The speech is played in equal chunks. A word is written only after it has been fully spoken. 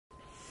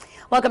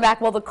Welcome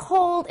back. Well, the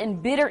cold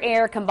and bitter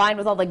air combined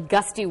with all the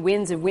gusty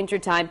winds of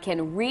wintertime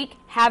can wreak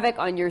havoc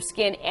on your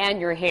skin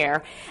and your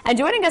hair. And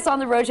joining us on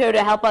the Roadshow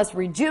to help us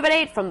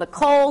rejuvenate from the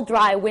cold,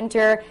 dry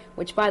winter,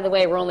 which, by the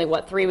way, we're only,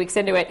 3 weeks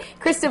into it,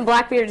 Kristen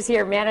Blackbeard is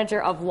here,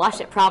 manager of Lush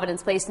at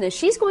Providence Place. And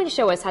she's going to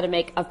show us how to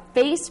make a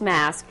face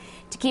mask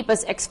to keep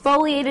us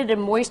exfoliated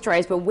and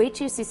moisturized. But wait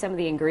till you see some of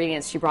the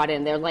ingredients she brought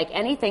in. They're like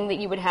anything that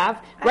you would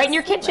have right in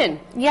your kitchen.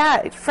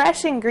 Yeah,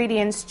 fresh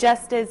ingredients,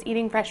 just as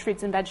eating fresh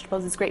fruits and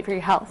vegetables is great for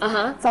your health.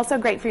 It's also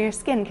great for your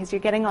skin because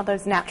you're getting all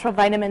those natural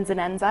vitamins and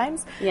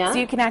enzymes. So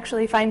you can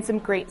actually find some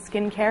great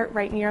skincare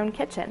right in your own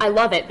kitchen. I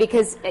love it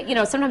because, you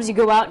know, sometimes you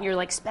go out and you're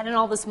like spending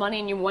all this money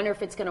and you wonder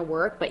if it's going to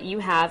work, but you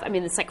have, I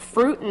mean, it's like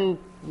fruit and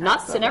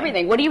nuts and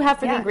everything. What do you have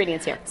for the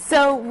ingredients here?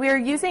 So we're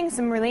using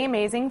some really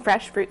amazing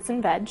fresh fruits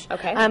and veg.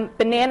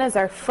 Bananas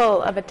are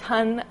full of a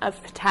ton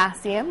of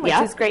potassium, which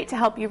is great to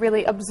help you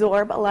really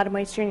absorb a lot of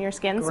moisture in your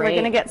skin. So we're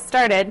going to get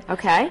started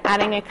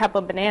adding a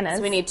couple bananas.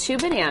 So we need 2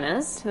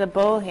 bananas. To the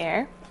bowl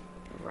here.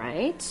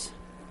 Right.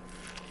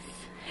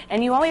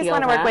 And you always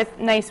want to work with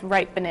nice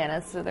ripe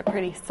bananas so they're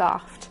pretty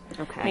soft.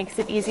 Makes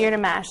it easier to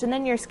mash, and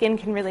then your skin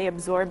can really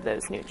absorb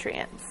those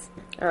nutrients.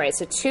 All right,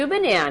 so 2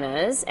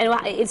 bananas,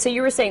 and so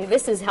you were saying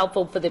this is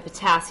helpful for the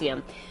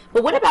potassium.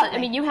 But what about, I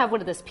mean, you have,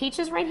 what are those,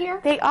 peaches right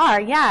here? They are,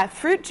 yeah.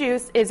 Fruit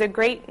juice is a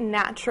great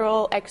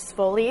natural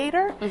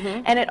exfoliator,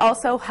 and it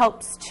also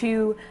helps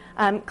to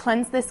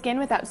cleanse the skin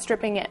without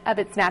stripping it of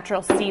its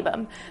natural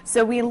sebum.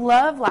 So we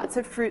love lots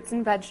of fruits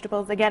and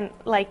vegetables, again,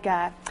 like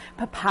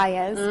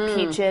papayas,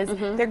 peaches.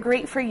 They're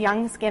great for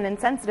young skin and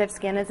sensitive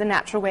skin as a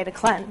natural way to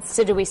cleanse.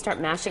 So do we start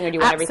mashing, or do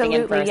you want everything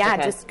in first? Yeah,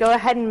 just go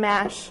ahead and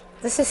mash.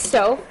 This is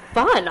so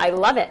fun. I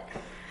love it.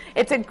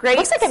 It's a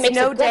great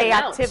snow day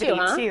activity,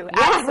 too.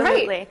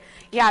 Absolutely.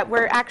 Yeah,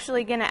 we're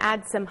actually going to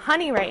add some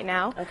honey right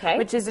now,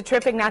 which is a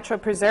terrific natural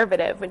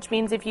preservative, which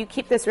means if you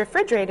keep this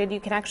refrigerated, you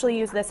can actually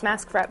use this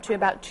mask for up to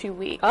about 2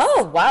 weeks.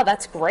 Oh, wow,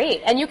 that's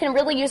great. And you can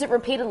really use it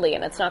repeatedly,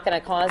 and it's not going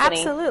to cause any...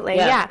 Absolutely,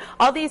 yeah.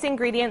 All these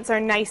ingredients are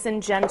nice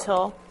and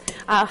gentle.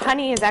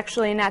 Honey is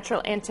actually a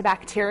natural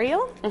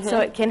antibacterial, so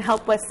it can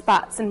help with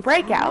spots and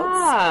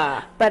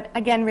breakouts. But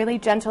again, really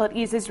gentle. It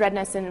eases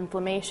redness and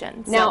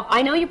inflammation. So. Now,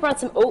 I know you brought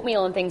some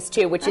oatmeal and things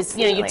too, which is,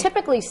 you know, you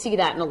typically see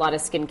that in a lot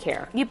of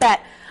skincare. You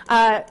bet.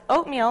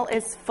 Oatmeal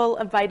is full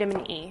of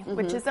vitamin E,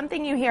 which is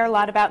something you hear a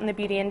lot about in the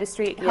beauty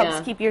industry. It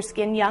helps keep your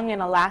skin young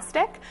and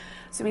elastic.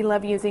 So we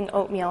love using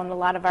oatmeal in a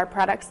lot of our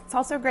products. It's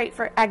also great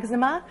for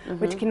eczema,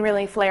 which can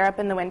really flare up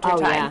in the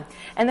wintertime.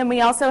 And then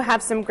we also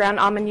have some ground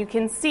almond. You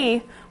can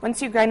see,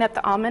 once you grind up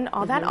the almond,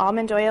 all that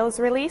almond oil is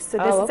released. So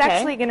this is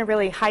actually going to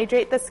really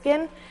hydrate the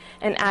skin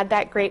and add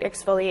that great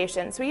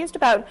exfoliation. So we used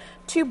about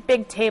 2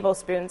 big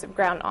tablespoons of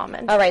ground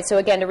almond. All right, so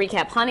again, to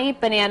recap, honey,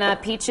 banana,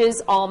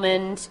 peaches,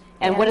 almond,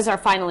 and what is our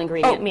final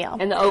ingredient? Oatmeal.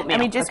 And the oatmeal.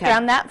 And we just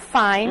ground that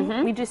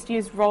fine. We just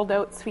used rolled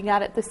oats we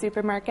got at the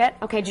supermarket.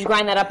 Okay, did you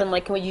grind that up and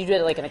like, can you do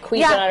it like in a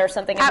Cuisinart or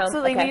something?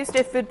 Absolutely. We used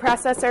a food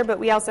processor, but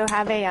we also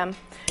have a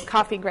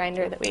coffee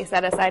grinder that we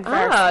set aside for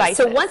our spices.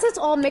 So once it's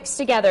all mixed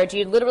together, do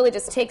you literally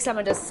just take some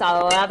and just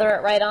slather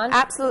it right on?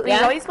 Absolutely. You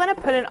always want to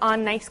put it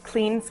on nice,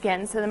 clean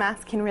skin so the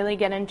mask can really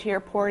get into your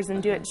pores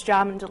and do its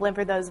job and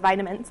deliver those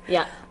vitamins.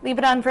 Leave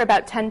it on for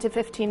about 10 to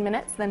 15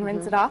 minutes, then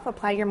rinse it off,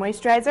 apply your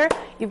moisturizer.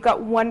 You've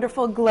got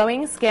wonderful glowing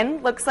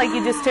skin. Looks like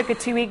you just took a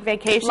 2-week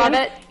vacation. Love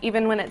it.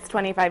 Even when it's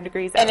 25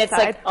 degrees outside. And it's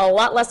like a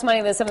lot less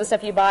money than some of the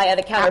stuff you buy at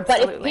the counter.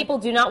 But if people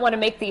do not want to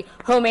make the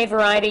homemade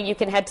variety, you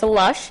can head to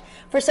Lush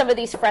for some of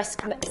these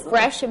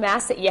fresh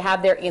masks that you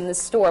have there in the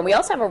store. And we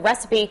also have a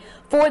recipe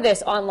for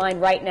this online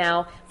right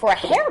now for a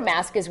hair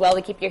mask as well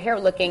to keep your hair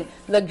looking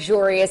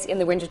luxurious in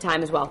the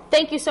wintertime as well.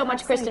 Thank you so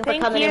much, Kristen, for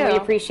coming in. We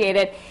appreciate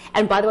it.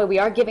 And by the way, we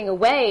are giving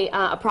away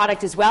a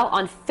product as well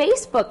on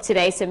Facebook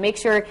today, so make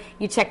sure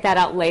you check that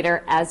out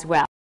later as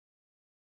well.